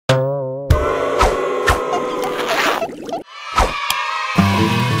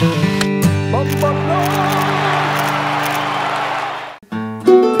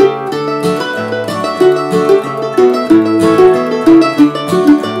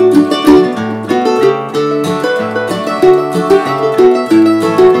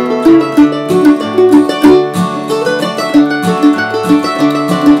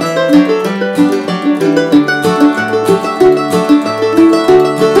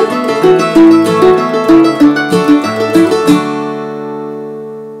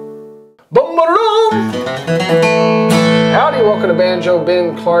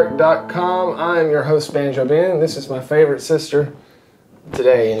BanjoBenClark.com. I am your host, Banjo Ben. This is my favorite sister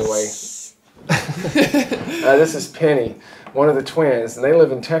today, anyway. This is Penny, one of the twins, and they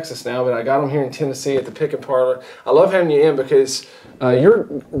live in Texas now, but I got them here in Tennessee at the Pick and Parlor. I love having you in because you're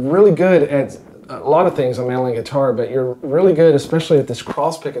really good at a lot of things on mandolin guitar, but you're really good, especially at this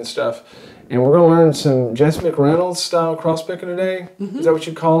cross-picking stuff. And we're going to learn some Jesse McReynolds style cross-picking today. Mm-hmm. Is that what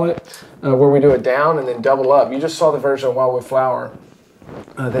you call it? Where we do it down and then double up. You just saw the version of Wildwood Flower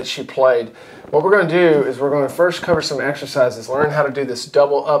that she played. What we're going to do is we're going to first cover some exercises, learn how to do this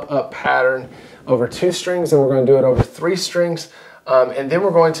double up pattern over 2 strings, and we're going to do it over 3 strings. And then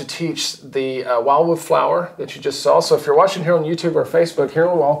we're going to teach the Wildwood Flower that you just saw. So if you're watching here on YouTube or Facebook, here in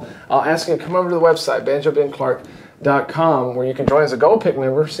a while, I'll ask you to come over to the website, BanjoBenClark.com, where you can join as a Gold Pick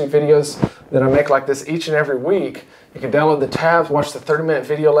member, see videos that I make like this each and every week. You can download the tabs, watch the 30-minute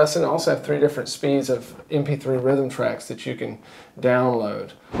video lesson. I also have 3 different speeds of MP3 rhythm tracks that you can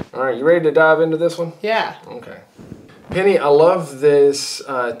download. All right, you ready to dive into this one? Yeah. Okay. Penny, I love this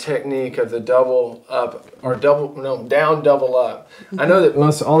technique of the double up, or down, double up. I know that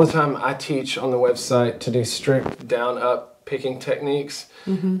all the time I teach on the website to do strict down, up picking techniques.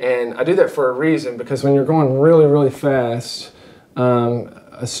 And I do that for a reason, because when you're going really, really fast,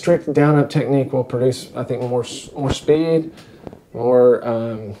 a strict down, up technique will produce, I think, more speed,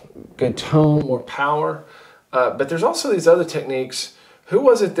 more good tone, more power. But there's also these other techniques. Who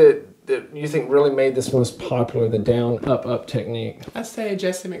was it that you think really made this most popular, the down, up technique? I'd say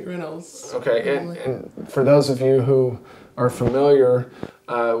Jesse McReynolds. Okay, and for those of you who are familiar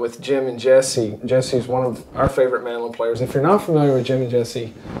with Jim and Jesse, Jesse's one of our favorite mandolin players. If you're not familiar with Jim and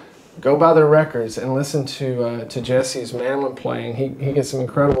Jesse, go buy their records and listen to Jesse's mandolin playing. He gets some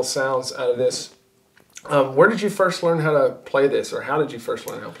incredible sounds out of this. Where did you first learn how to play this, or how did you first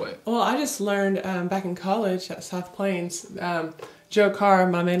learn how to play it? Well, I just learned back in college at South Plains. Joe Carr,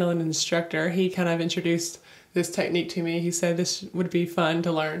 my mandolin instructor, he kind of introduced this technique to me. He said this would be fun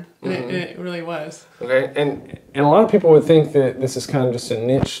to learn, and it really was. Okay, and a lot of people would think that this is kind of just a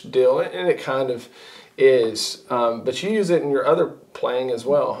niche deal, and it kind of is. But you use it in your other playing as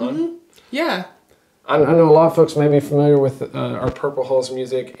well, huh? Yeah. I know a lot of folks may be familiar with our Purple Holes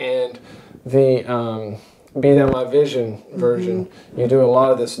music and the Be Thou My Vision version. You do a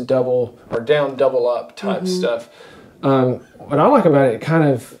lot of this double or down, double up type stuff. What I like about it, it kind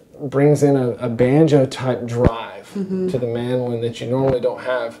of brings in a banjo type drive to the mandolin that you normally don't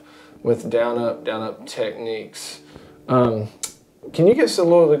have with down, up techniques. Can you give us a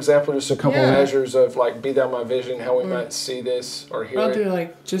little example, just a couple measures of like Be Thou My Vision, how we might see this or hear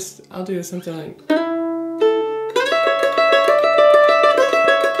it? I'll do something like...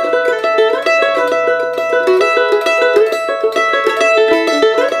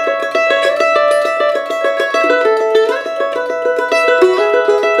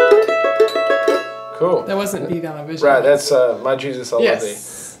 Cool. That wasn't Be Thou My Vision. Right, that's My Jesus I Love Thee.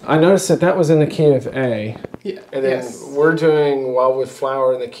 I noticed that was in the key of A. Yeah. And then we're doing Wildwood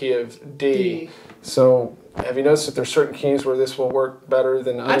Flower in the key of D. So have you noticed that there's certain keys where this will work better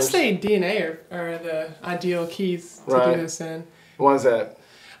than others? I'd say D and A are the ideal keys to do this in. Why is that?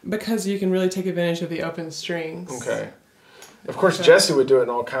 Because you can really take advantage of the open strings. Okay. Of course, Jesse would do it in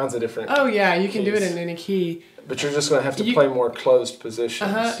all kinds of different Oh, yeah, you can do it in any key. But you're just going to have to play more closed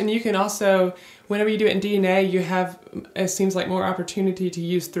positions. And you can also, whenever you do it in D and A, you have, it seems like, more opportunity to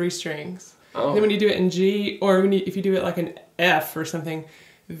use 3 strings. And then when you do it in G, or if you do it like an F or something,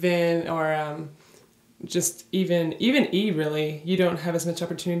 then, or just even E really, you don't have as much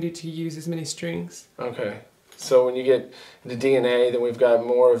opportunity to use as many strings. Okay. So when you get into D and A, then we've got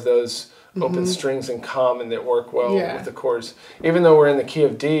more of those open strings in common that work well with the chords. Even though we're in the key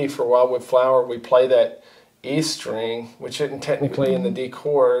of D for Wildwood Flower, we play that E string, which isn't technically in the D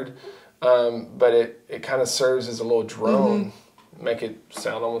chord, but it kind of serves as a little drone, make it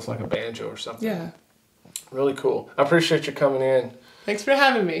sound almost like a banjo or something. Yeah. Really cool. I appreciate you coming in. Thanks for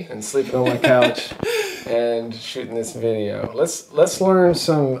having me. And sleeping on my couch and shooting this video. Let's learn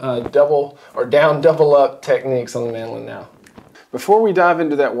some double or down, double up techniques on the mandolin now. Before we dive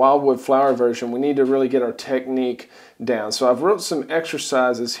into that Wildwood Flower version, we need to really get our technique down. So I've wrote some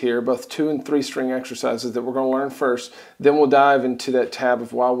exercises here, both 2 and 3 string exercises that we're going to learn first. Then we'll dive into that tab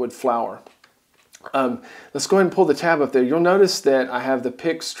of Wildwood Flower. Let's go ahead and pull the tab up there. You'll notice that I have the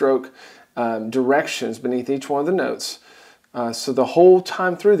pick stroke directions beneath each one of the notes. So the whole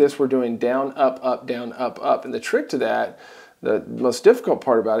time through this, we're doing down, up, down, up. And the trick to that, the most difficult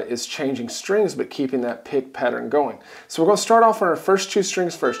part about it, is changing strings but keeping that pick pattern going. So we're going to start off on our first 2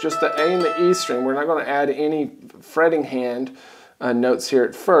 strings first, just the A and the E string. We're not going to add any fretting hand notes here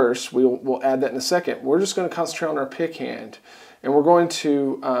at first. We'll add that in a second. We're just going to concentrate on our pick hand. and we're going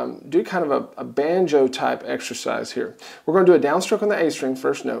to do kind of a banjo type exercise here. We're going to do a downstroke on the A string,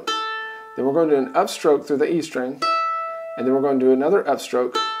 first note. Then we're going to do an upstroke through the E string, and then we're going to do another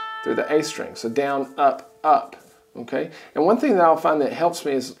upstroke through the A string. So down, up, up. Okay? And one thing that I'll find that helps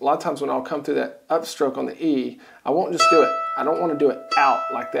me is a lot of times when I'll come through that upstroke on the E, I won't just do it. I don't want to do it out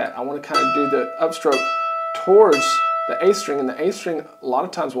like that. I want to kind of do the upstroke towards the A string, and the A string a lot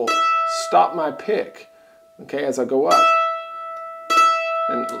of times will stop my pick, okay, as I go up.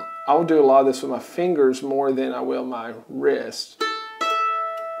 And I will do a lot of this with my fingers more than I will my wrist.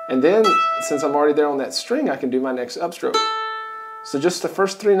 And then, since I'm already there on that string, I can do my next upstroke. So just the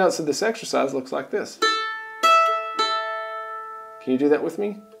first 3 notes of this exercise looks like this. Can you do that with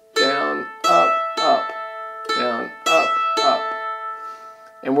me? Down, up, up, down, up, up.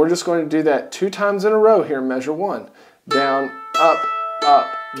 And we're just going to do that 2 times in a row here in measure 1. Down, up,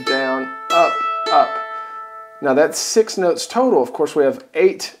 up, down, up, up. Now that's 6 notes total. Of course, we have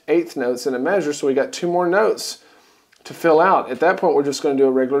 8 eighth notes in a measure, so we got 2 more notes to fill out. At that point, we're just going to do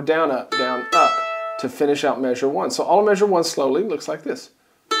a regular down, up, to finish out measure 1. So all of measure 1 slowly looks like this.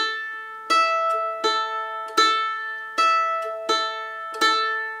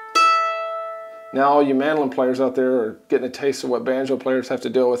 Now all you mandolin players out there are getting a taste of what banjo players have to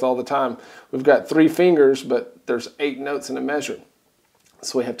deal with all the time. We've got 3 fingers, but there's 8 notes in a measure.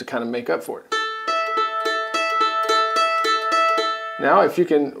 So we have to kind of make up for it. Now if you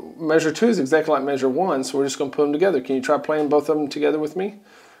can, measure 2 is exactly like measure 1, so we're just going to put them together. Can you try playing both of them together with me?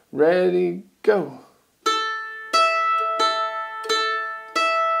 Ready, go.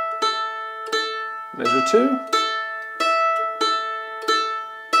 Measure 2.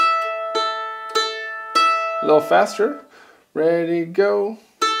 A little faster. Ready, go.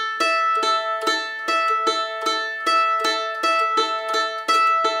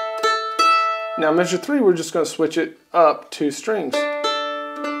 Now measure 3, we're just going to switch it up 2 strings.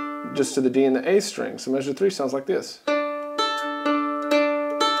 Just to the D and the A string. So measure 3 sounds like this.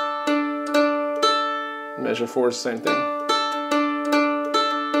 Measure 4 is the same thing.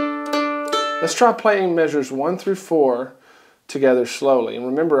 Let's try playing measures 1 through 4 together slowly. And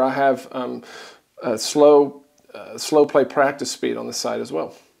remember, I have slow play practice speed on the side as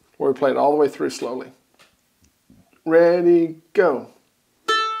well, where we play it all the way through slowly. Ready, go.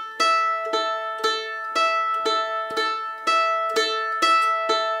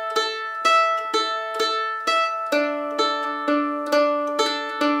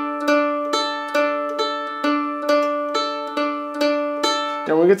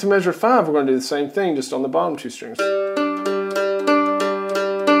 Now when we get to measure 5, we're going to do the same thing, just on the bottom 2 strings.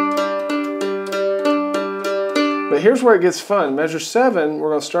 But here's where it gets fun. Measure 7, we're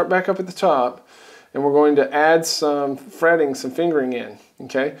going to start back up at the top, and we're going to add some fretting, some fingering in.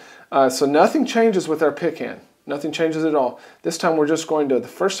 Okay, so nothing changes with our pick hand. Nothing changes at all. This time we're just going to, the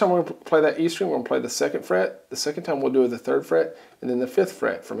first time we're going to play that E string, we're going to play the 2nd fret. The second time we'll do the 3rd fret, and then the 5th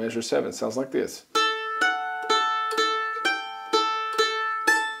fret for measure 7. Sounds like this.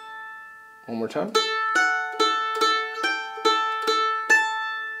 One more time.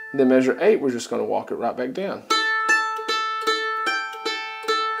 Then measure 8, we're just going to walk it right back down.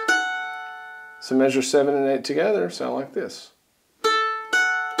 So measure 7 and 8 together sound like this.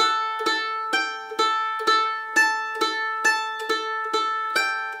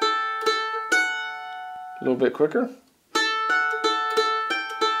 A little bit quicker.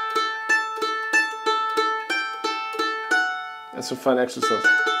 That's a fun exercise.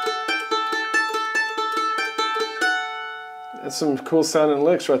 That's some cool sounding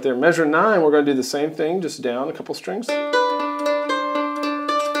licks right there. Measure 9, we're going to do the same thing, just down a couple strings.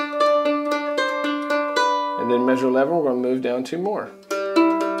 And then measure 11, we're going to move down 2 more.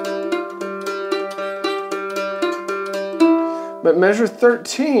 But measure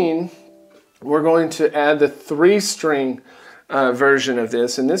 13, we're going to add the 3-string version of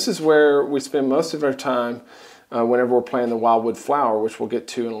this. And this is where we spend most of our time whenever we're playing the Wildwood Flower, which we'll get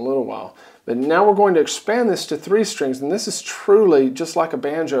to in a little while. But now we're going to expand this to 3 strings, and this is truly just like a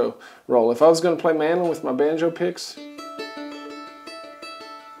banjo roll. If I was going to play mandolin with my banjo picks,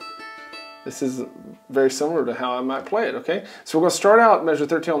 this is very similar to how I might play it, okay? So we're going to start out measure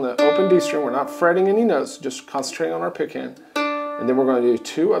 13 on the open D string. We're not fretting any notes, just concentrating on our pick hand. And then we're going to do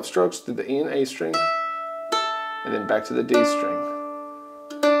 2 upstrokes to the E and A string, and then back to the D string.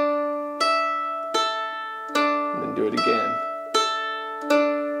 And then do it again.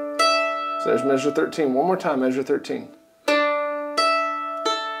 So there's measure 13. One more time, measure 13.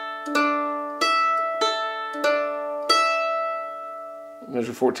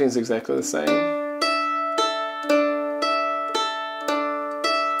 Measure 14 is exactly the same.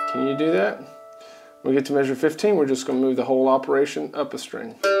 Can you do that? When we get to measure 15, we're just going to move the whole operation up a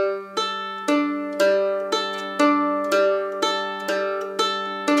string.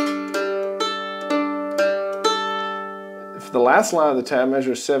 For the last line of the tab,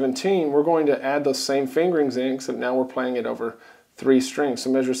 measure 17, we're going to add those same fingerings in, except now we're playing it over 3 strings. So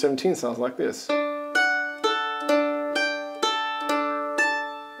measure 17 sounds like this.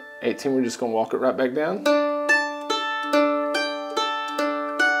 18, we're just going to walk it right back down.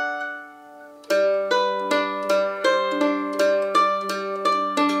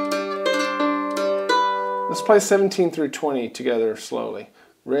 Let's play 17 through 20 together slowly.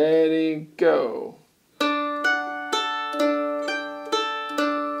 Ready, go.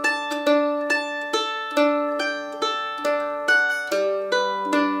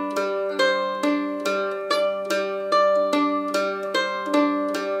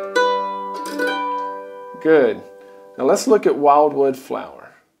 Good. Now let's look at Wildwood Flower.